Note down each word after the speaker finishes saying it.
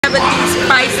everything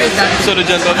spicy. So the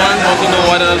gentleman wants to know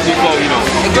what else before we know.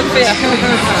 Good for you.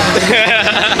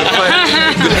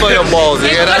 Good for your balls, you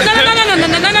hear that?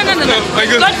 No.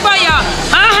 Good for you.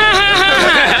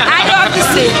 I don't have to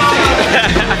say.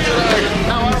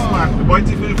 The boy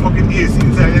TV fucking AC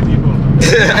inside your people.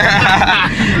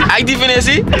 I define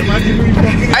AC?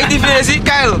 I define AC?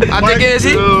 Kyle, I take AC?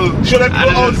 Should I go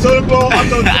outside?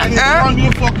 And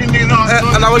you fucking day now.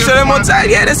 And I will show them outside,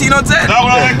 yeah, they see you outside. That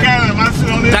one I can, man, sit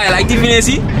on there. Kyle, I define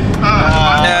AC?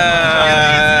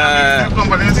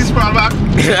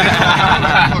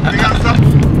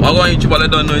 We're going to YouTube, all I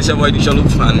don't know is your boy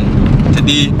DeshAloof, and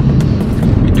today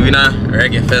we're doing a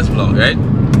Reggae Fest vlog, right?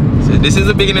 So this is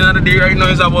the beginning of the day right now.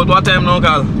 It's about what time now,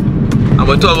 Carl?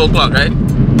 About 12 o'clock, right?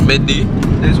 Midday.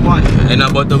 There's one. And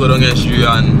I'm about to go down the street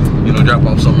and, you know, drop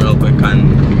off some real quick and,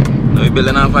 you know, we're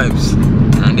building our vibes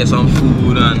and get some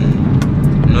food and,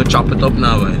 you know, chop it up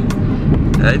now, boy.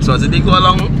 Right? So as the day go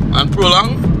along and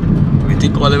prolong, we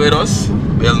take all the way with us,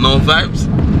 build no vibes.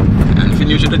 And if you're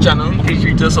new to the channel, feel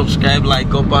free to subscribe,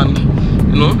 like up and,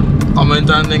 you know, comment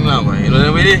and things now, boy. You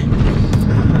know what I mean?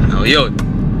 Now, yo.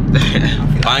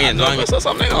 Bang it. So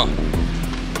something, oh.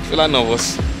 Feel like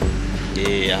nervous.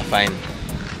 Yeah, fine.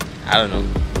 I don't know.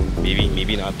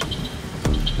 Maybe not.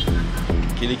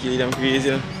 Killy them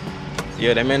crazy.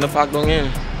 Yo, them men the fuck down here.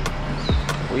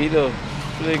 What you do?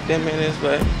 Like them men is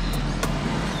boy.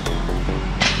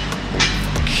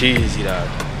 Crazy that.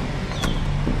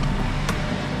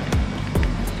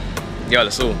 Yo,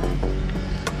 so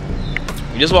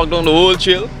we just walked down the whole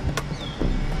trail.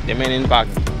 Them men in back.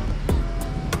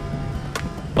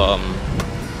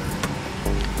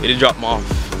 We did drop them off.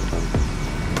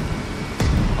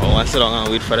 I want to sit down and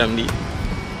wait for them.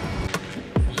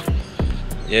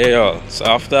 Yeah, yo. So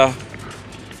after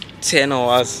 10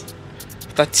 hours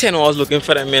looking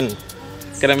for them men.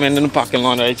 Get them men in the parking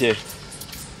lot right here.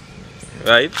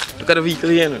 Right? Look at the vehicle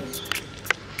here. Man.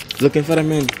 Looking for them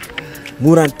men.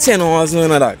 More than 10 hours now,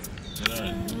 that.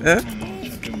 Yeah?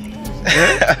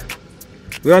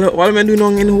 Yeah? What are men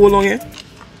doing in the hole long here?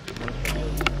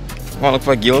 Want to look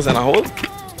for girls in a hole?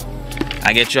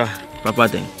 I get you. Proper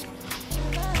thing.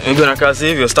 I'm going across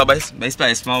here, you stop by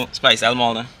Spice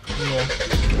Elmall. Yeah.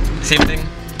 Same thing.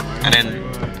 And then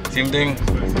same thing.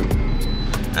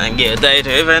 And get a diet,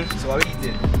 even. So what are we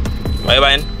eating? What are you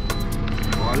buying?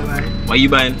 What are you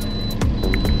buying?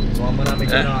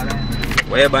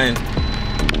 What are you buying?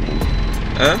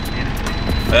 Huh?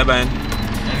 What are you buying?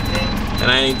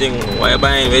 Anything. What are you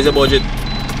buying? Where's the budget?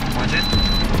 Budget?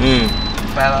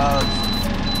 $5.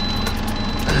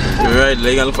 Right,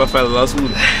 like I look for $5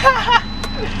 food.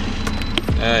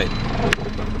 Alright.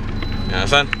 You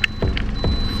understand?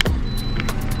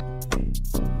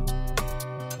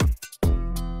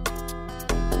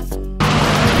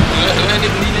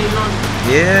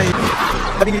 Yeah.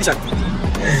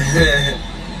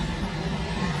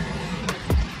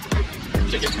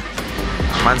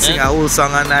 Man sing a whole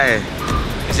song and I.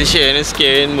 It's sharing, it's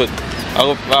scaring, but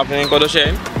I'm happening to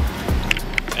sharing.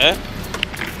 Eh?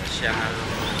 Sharing.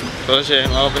 What are you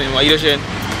sharing? I'm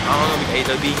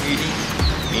gonna be greedy.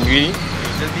 Being greedy?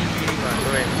 Just being greedy, man.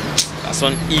 That's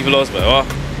one evil house, but what?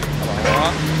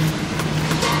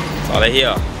 That's all I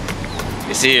hear.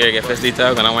 You see, Reggae Fest later,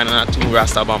 I'm gonna wine on a 2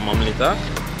 Rasta Bam Mom later.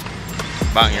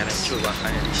 Bang, yeah. Keep up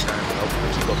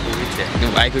with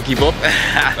it. I could keep up.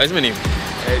 What's my name?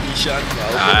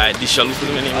 DeshAloof is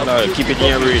my name. Keep it in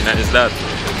your brain, that is that.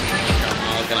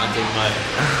 I'm gonna take my.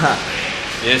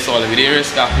 Yes, all the video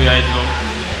is coffee right now.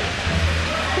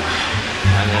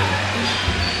 And then,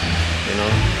 you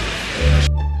know.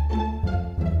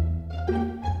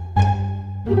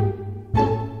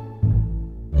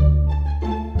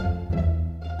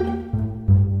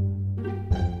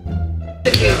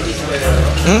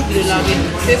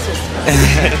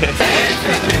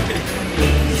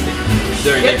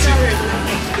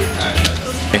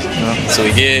 So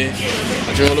we get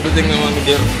a little bit thing now on the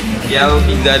girl. Yeah,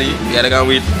 Big Daddy, we gotta go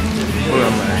wait. Hold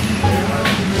on, man.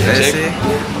 Let's see.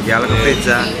 Yeah, look at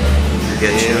pizza. You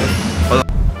get you. Hold on.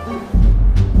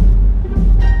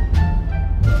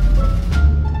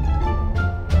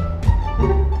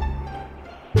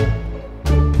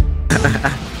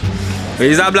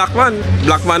 He's a black man.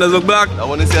 Black man does look black. I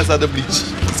want to see us at the bleach.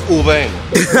 over him.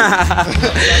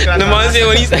 The man say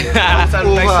when he said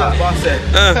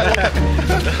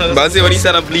man say when he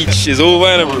said a bleach is over.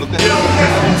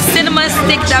 Cinnamon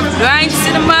stick, that grind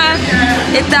cinnamon.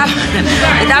 It have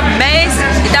maize,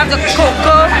 it have the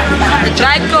cocoa, the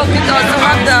dried cocoa, it also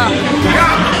have the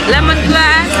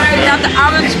lemongrass, it have the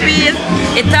orange peel,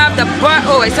 it have the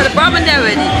the bourbon there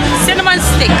already. Cinnamon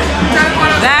stick,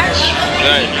 right?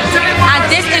 And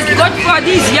this is good for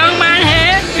these young man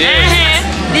here.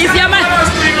 These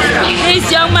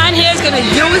young man here is gonna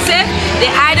use it. They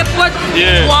either put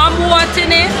warm water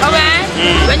in it, alright?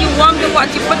 When you warm the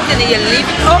water, you put it in it, you leave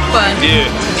it open.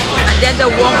 And then the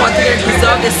warm water will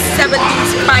dissolve the 17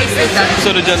 spices. So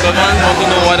the gentleman want to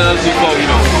know what else before we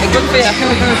know. Good for you.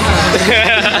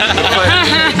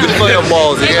 Good for your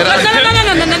balls, you hear that?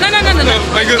 No.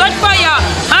 Good for you.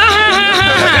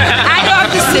 I don't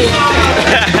have to say.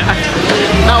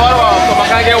 Now what about? So I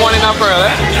can't get one in a pearl,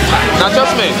 eh? Now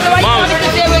trust me. Moms.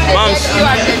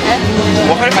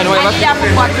 What kind of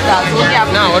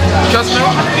now, trust me,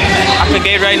 I can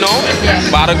get right now,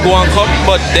 but I'll go and come,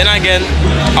 but then again,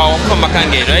 I'll come back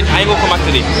and get, right? I ain't gonna come back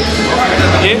today.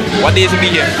 Okay? What days will be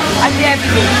here?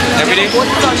 Every day?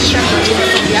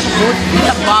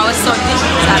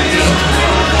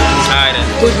 Alright then.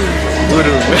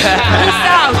 Voodoo.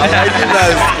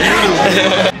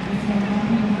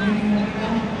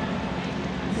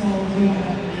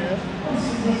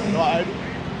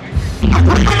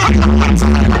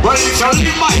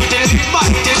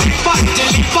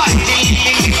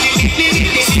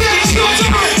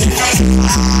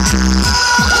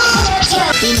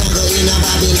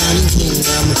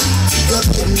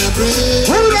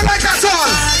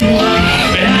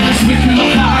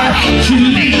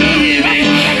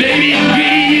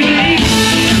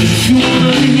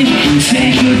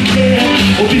 Take good care,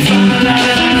 hope you find a lot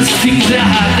of honest things that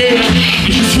are there.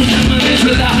 You just remember this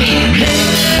without me.